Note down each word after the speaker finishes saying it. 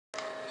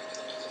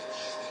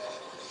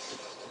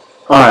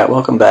Alright,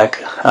 welcome back.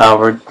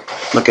 We're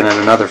looking at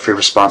another free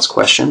response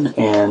question,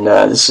 and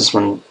this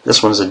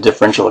one's a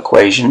differential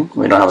equation.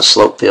 We don't have a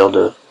slope field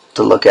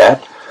to look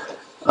at.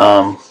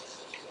 But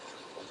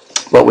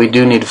we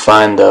do need to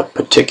find the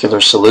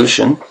particular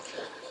solution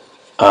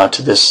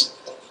to this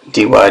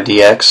dy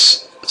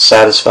dx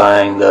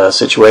satisfying the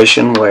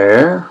situation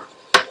where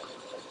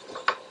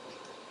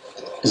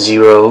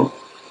 0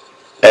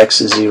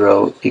 x is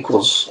 0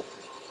 equals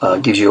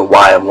gives you a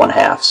y of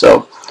 1/2.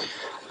 So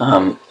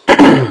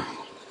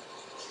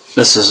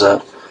this is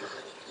a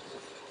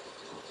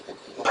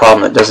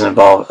problem that doesn't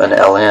involve an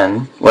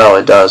ln. Well,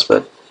 it does,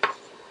 but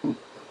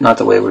not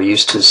the way we're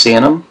used to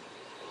seeing them.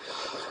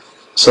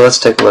 So let's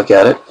take a look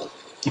at it.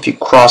 If you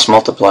cross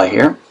multiply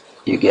here,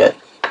 you get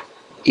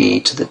e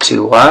to the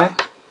 2y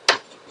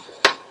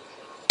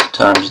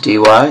times dy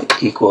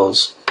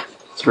equals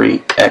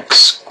 3x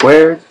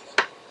squared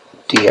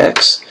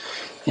dx.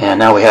 And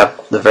now we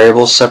have the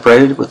variables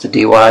separated with the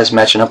dy's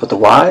matching up with the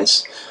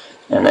y's,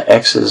 and the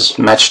x's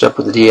matched up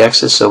with the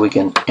dx's, so we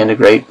can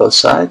integrate both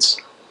sides.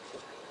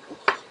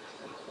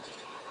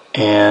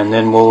 And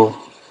then we'll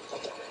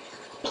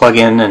plug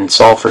in and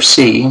solve for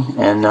c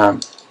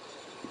and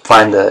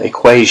find the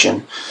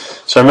equation.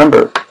 So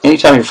remember,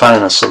 anytime you're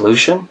finding a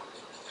solution,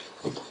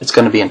 it's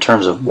going to be in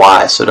terms of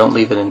y, so don't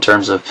leave it in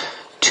terms of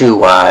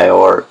 2y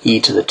or e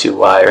to the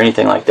 2y or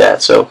anything like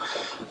that. So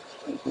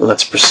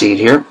let's proceed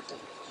here.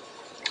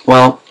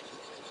 Well,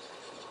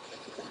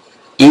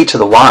 e to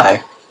the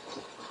y,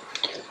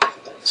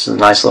 this is a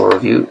nice little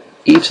review.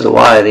 E to the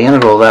y, the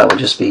integral of that would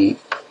just be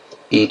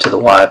e to the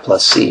y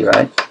plus c,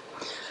 right?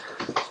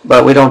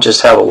 But we don't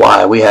just have a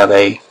y, we have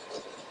a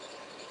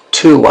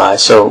 2y,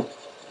 so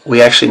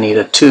we actually need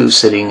a 2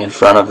 sitting in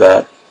front of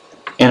that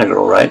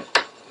integral, right?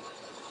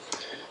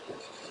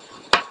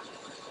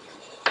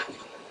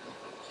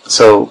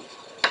 So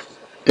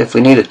if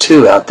we need a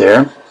 2 out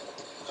there,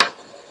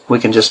 we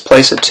can just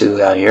place a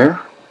 2 out here.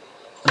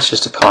 It's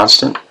just a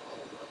constant.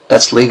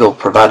 That's legal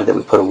provided that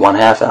we put a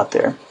 1/2 out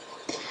there.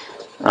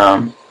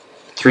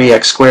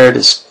 3x squared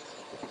is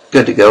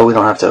good to go. We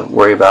don't have to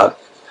worry about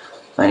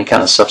any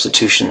kind of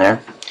substitution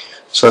there.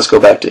 So let's go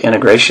back to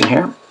integration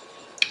here.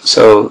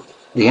 So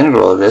the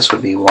integral of this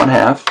would be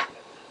 1/2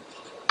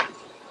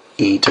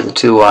 e to the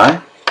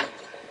 2y.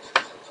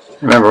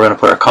 Remember, we're going to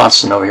put our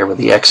constant over here with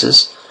the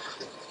x's.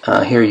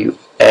 Here you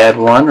add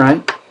 1,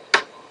 right?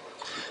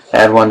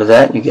 Add 1 to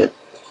that, and you get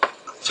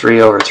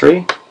 3 over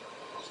 3,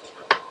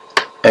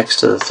 x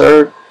to the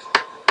third,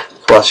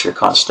 plus your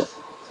constant.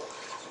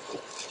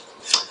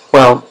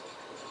 Well,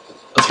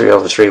 3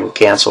 over 3 will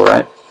cancel,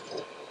 right?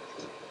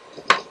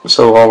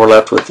 So all we're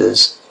left with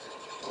is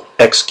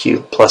x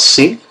cubed plus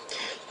c.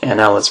 And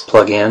now let's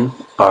plug in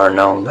our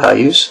known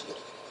values.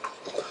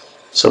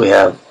 So we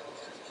have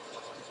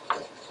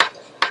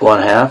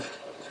 1/2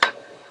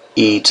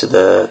 e to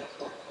the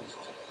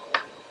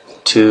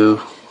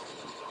 2,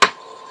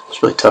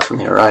 it's really tough for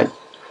me to write,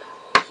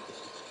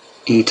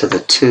 e to the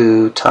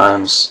 2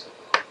 times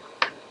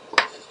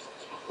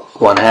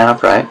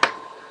 1/2, right,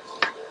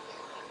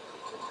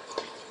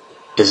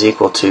 is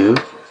equal to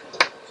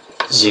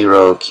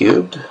 0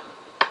 cubed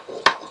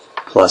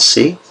plus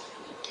c.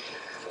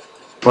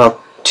 Well,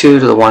 2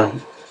 to the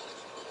 1,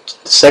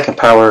 the second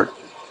power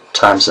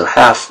times a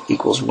half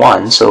equals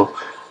 1, so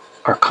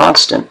our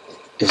constant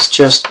is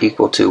just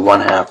equal to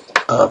 1/2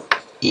 of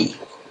e.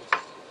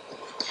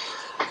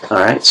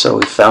 Alright, so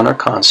we found our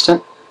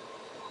constant,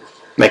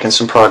 making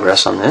some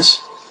progress on this.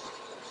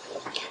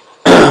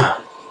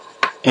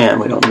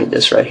 And we don't need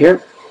this right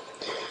here.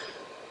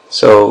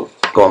 So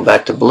going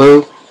back to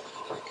blue,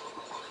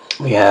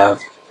 we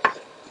have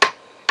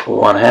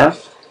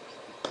 1/2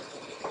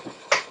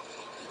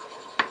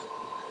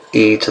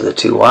 e to the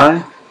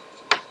 2y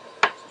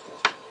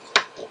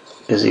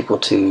is equal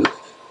to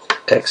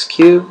x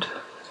cubed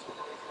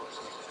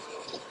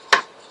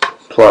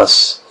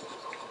plus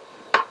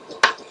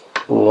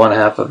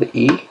 1/2 of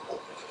e.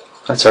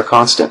 That's our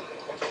constant.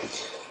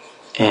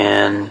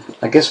 And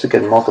I guess we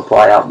could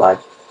multiply out by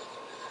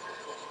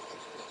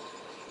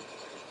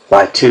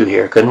 2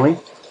 here, couldn't we?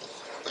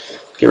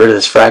 Get rid of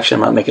this fraction,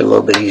 might make it a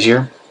little bit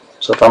easier.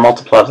 So if I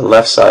multiply the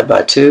left side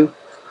by 2,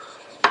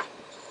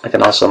 I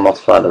can also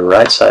multiply the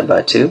right side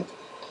by 2.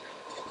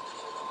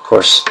 Of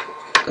course,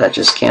 that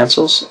just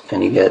cancels,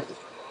 and you get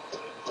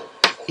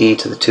e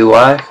to the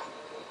 2y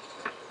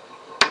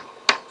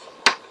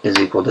is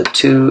equal to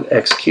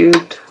 2x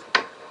cubed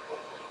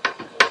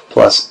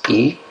plus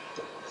e.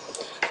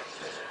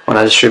 When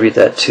I distribute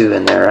that 2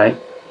 in there, right,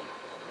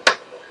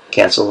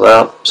 cancels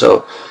out.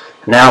 So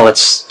now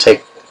let's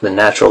take the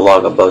natural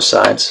log of both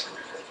sides.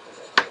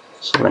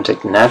 So we're going to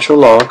take the natural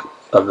log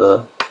of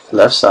the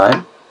left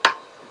side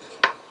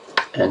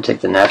and take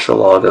the natural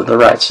log of the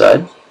right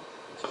side.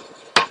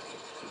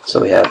 So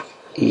we have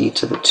e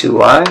to the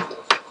 2y,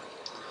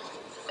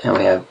 and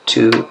we have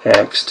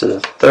 2x to the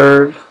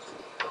third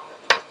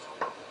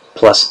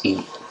plus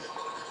e.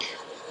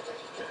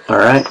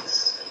 Alright,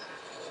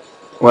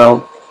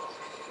 well,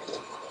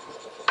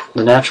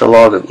 the natural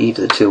log of e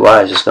to the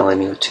 2y is just going to leave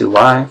me with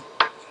 2y,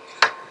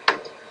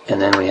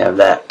 and then we have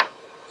that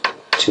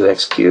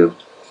 2x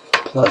cubed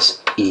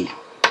plus e.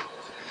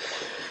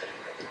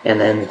 And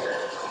then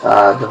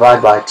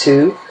divide by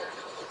 2,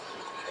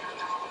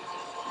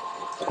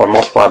 or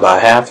multiply by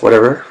half,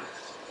 whatever,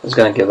 is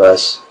going to give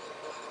us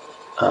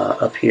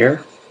up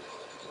here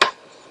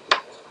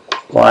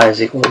y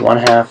is equal to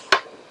 1/2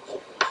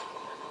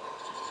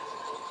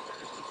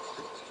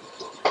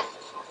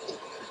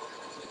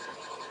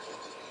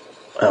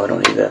 we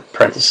don't need the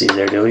parentheses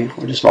there, do we?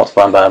 We're just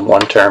multiplying by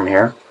one term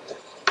here.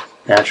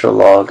 Natural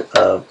log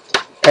of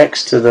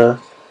x to the,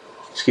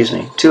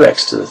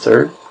 2x to the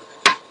third.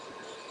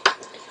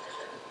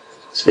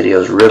 This video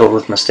is riddled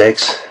with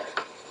mistakes.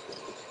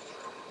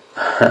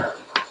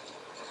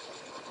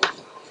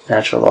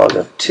 Natural log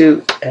of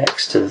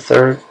 2x to the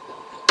third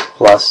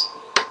plus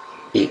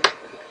e.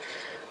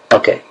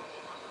 Okay,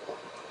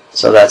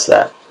 so that's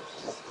that.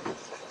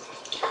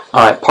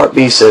 Alright, part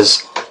B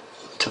says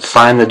to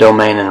find the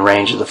domain and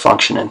range of the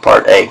function in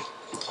part A.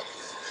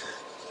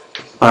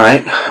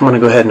 Alright, I'm going to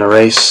go ahead and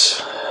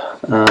erase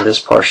this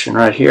portion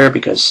right here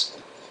because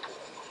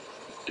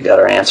we got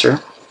our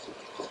answer.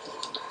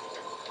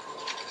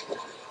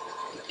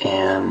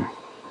 And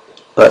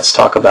let's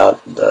talk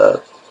about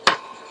the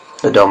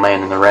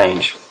domain and the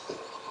range.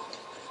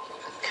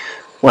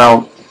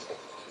 Well,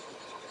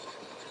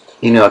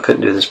 you know I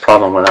couldn't do this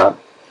problem without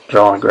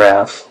drawing a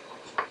graph.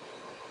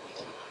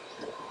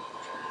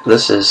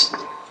 This is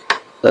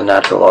the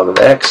natural log of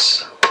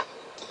x,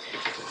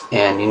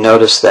 and you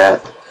notice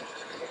that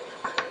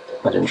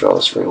I didn't draw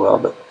this very well,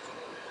 but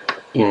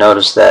you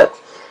notice that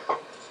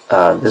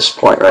this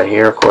point right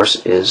here, of course,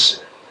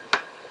 is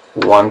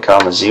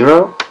 1,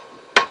 0,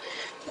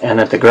 and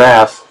that the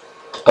graph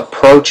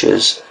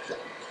approaches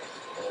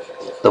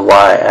the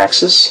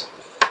y-axis,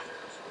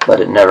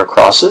 but it never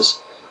crosses.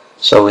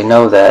 So we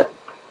know that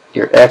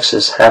your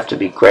x's have to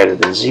be greater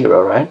than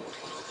 0, right?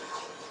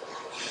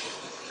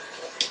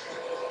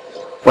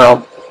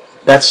 Well,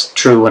 that's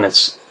true when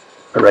it's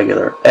a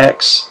regular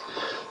x.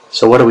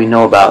 So what do we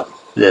know about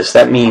this?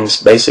 That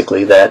means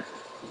basically that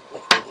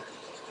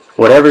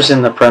whatever's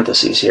in the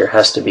parentheses here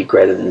has to be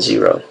greater than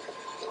 0.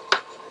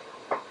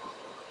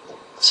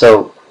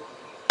 So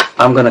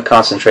I'm going to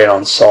concentrate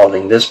on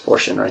solving this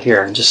portion right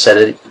here and just set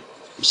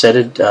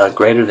it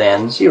greater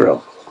than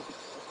 0.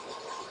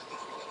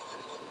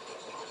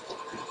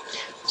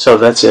 So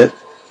that's it.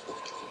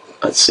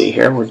 Let's see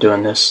here. We're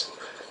doing this.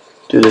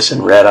 Do this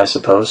in red, I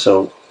suppose.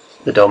 So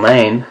the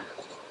domain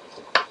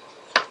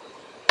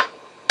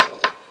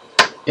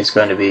is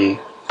going to be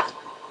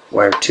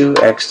where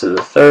 2x to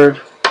the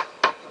third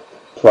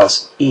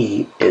plus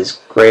e is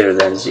greater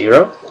than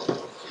 0.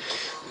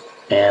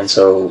 And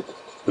so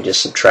we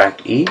just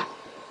subtract e.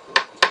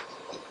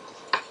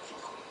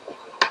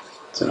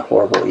 It's a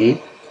horrible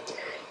e.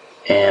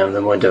 And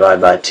then we'll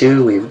divide by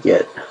 2. We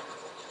get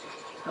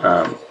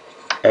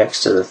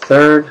x to the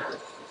third.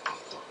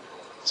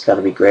 It's got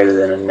to be greater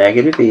than a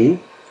negative e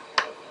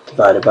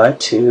divided by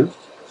 2.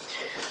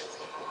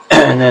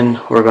 And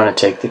then we're going to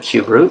take the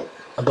cube root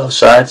of both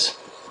sides.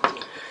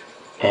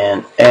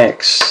 And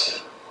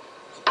x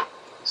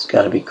has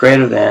got to be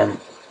greater than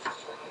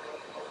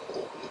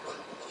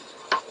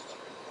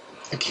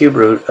the cube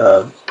root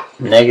of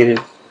negative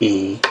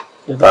e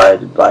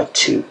divided by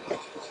 2.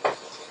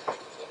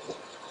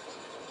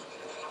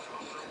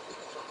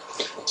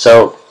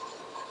 So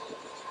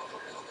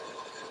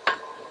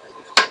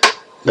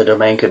the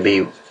domain could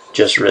be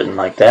just written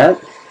like that,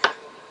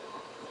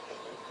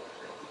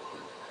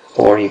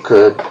 or you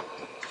could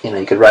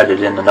write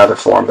it in another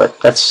form,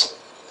 but this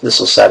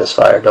will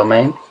satisfy our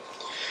domain.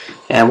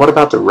 And what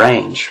about the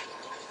range?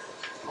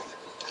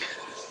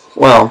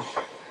 Well,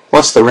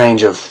 what's the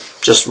range of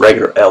just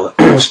regular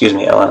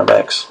ln of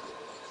x?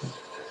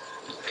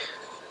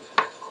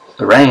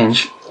 The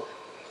range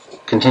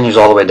continues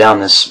all the way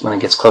down this when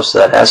it gets close to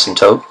that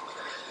asymptote,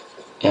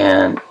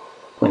 and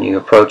when you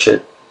approach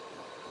it,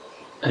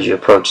 as you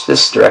approach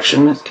this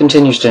direction, it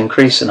continues to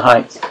increase in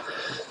height.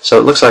 So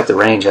it looks like the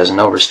range has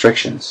no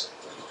restrictions.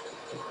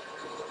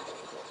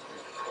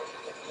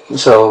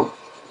 So,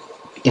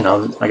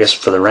 I guess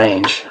for the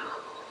range,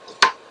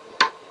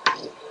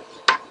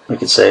 we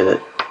could say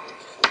that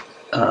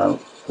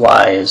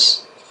y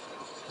is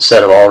a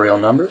set of all real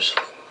numbers.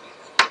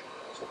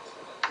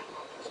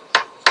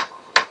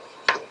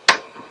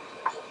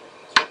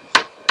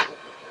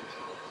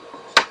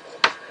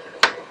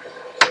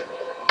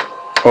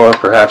 Or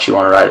perhaps you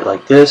want to write it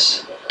like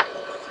this.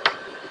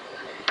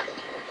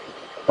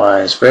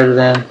 Y is greater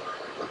than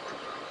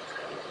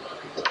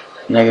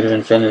negative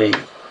infinity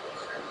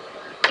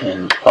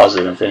and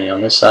positive infinity on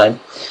this side.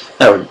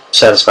 That would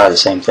satisfy the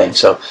same thing.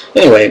 So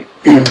anyway,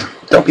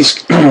 don't be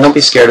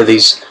scared of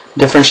these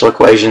differential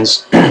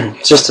equations.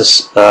 It's just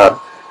a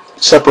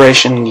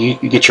separation. You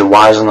get your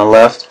y's on the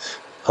left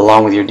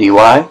along with your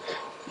dy,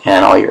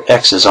 and all your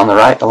x's on the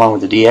right along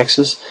with the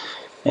dx's.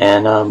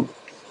 And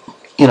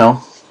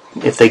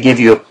if they give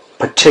you a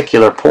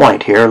particular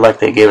point here, like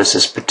they gave us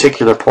this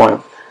particular point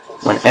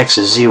when x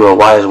is 0,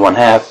 y is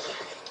 1/2,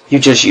 you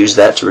just use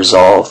that to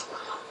resolve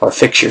or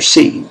fix your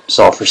c,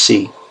 solve for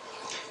c.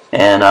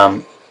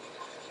 And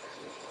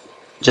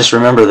just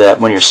remember that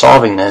when you're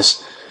solving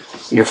this,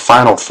 your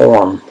final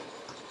form,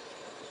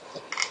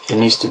 it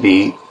needs to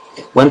be,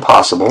 when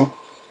possible,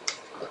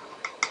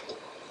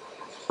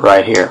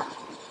 right here,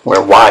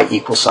 where y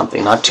equals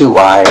something, not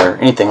 2y or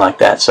anything like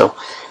that. So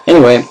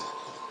anyway,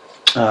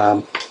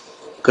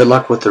 good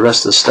luck with the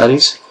rest of the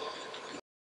studies.